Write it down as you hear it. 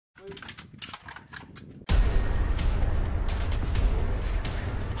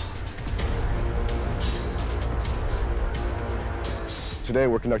today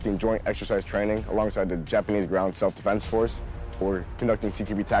we're conducting joint exercise training alongside the Japanese Ground Self-Defense Force. We're conducting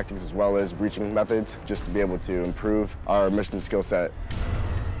CQB tactics as well as breaching methods just to be able to improve our mission skill set.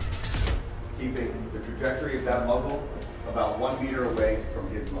 Keeping the trajectory of that muzzle about 1 meter away from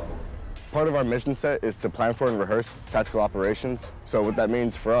his muzzle. Part of our mission set is to plan for and rehearse tactical operations. So what that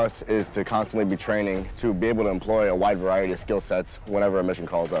means for us is to constantly be training to be able to employ a wide variety of skill sets whenever a mission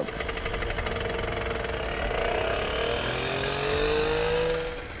calls up.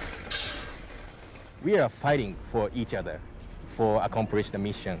 We are fighting for each other, for accomplish the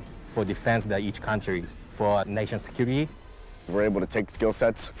mission, for defense of each country, for nation security. We're able to take skill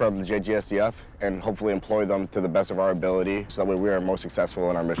sets from the JGSDF and hopefully employ them to the best of our ability so that way we are most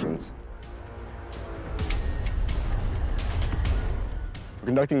successful in our missions.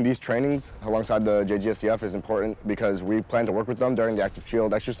 Conducting these trainings alongside the JGSDF is important because we plan to work with them during the active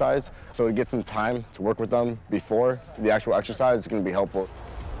shield exercise, so to get some time to work with them before the actual exercise is going to be helpful.